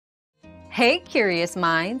Hey, curious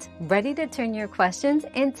minds, ready to turn your questions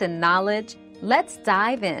into knowledge? Let's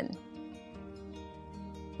dive in.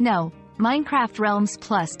 No, Minecraft Realms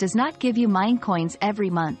Plus does not give you Minecoins every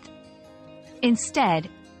month. Instead,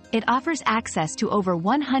 it offers access to over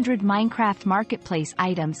 100 Minecraft Marketplace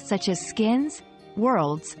items such as skins,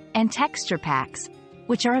 worlds, and texture packs,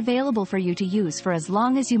 which are available for you to use for as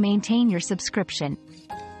long as you maintain your subscription.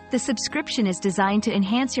 The subscription is designed to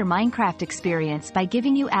enhance your Minecraft experience by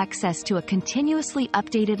giving you access to a continuously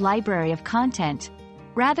updated library of content,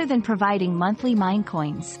 rather than providing monthly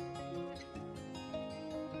Minecoins.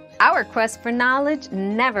 Our quest for knowledge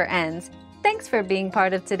never ends. Thanks for being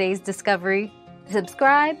part of today's discovery.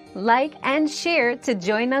 Subscribe, like, and share to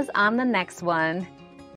join us on the next one.